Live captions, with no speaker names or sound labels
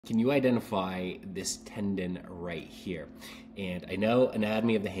Can you identify this tendon right here? And I know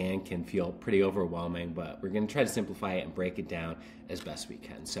anatomy of the hand can feel pretty overwhelming, but we're going to try to simplify it and break it down as best we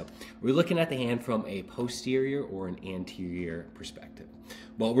can. So we're looking at the hand from a posterior or an anterior perspective.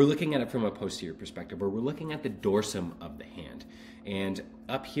 Well, we're looking at it from a posterior perspective, or we're looking at the dorsum of the hand. And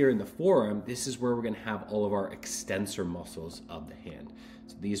up here in the forearm, this is where we're going to have all of our extensor muscles of the hand.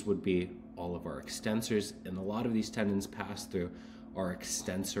 So these would be all of our extensors, and a lot of these tendons pass through our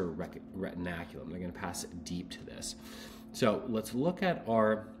extensor retinaculum. They're going to pass deep to this. So let's look at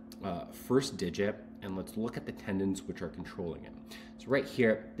our first digit, and let's look at the tendons which are controlling it. So right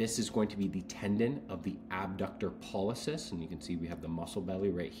here, this is going to be the tendon of the abductor pollicis, and you can see we have the muscle belly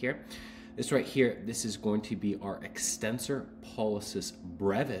right here. This right here, this is going to be our extensor pollicis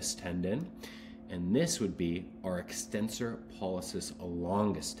brevis tendon, and this would be our extensor pollicis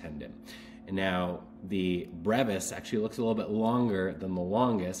longus tendon. And now the brevis actually looks a little bit longer than the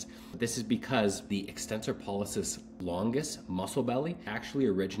longest. This is because the extensor pollicis longus muscle belly actually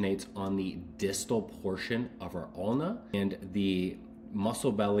originates on the distal portion of our ulna, and the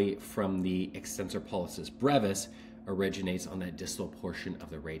muscle belly from the extensor pollicis brevis originates on that distal portion of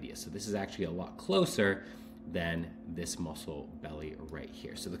the radius. So this is actually a lot closer than this muscle belly right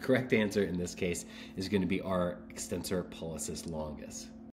here. So the correct answer in this case is going to be our extensor pollicis longus.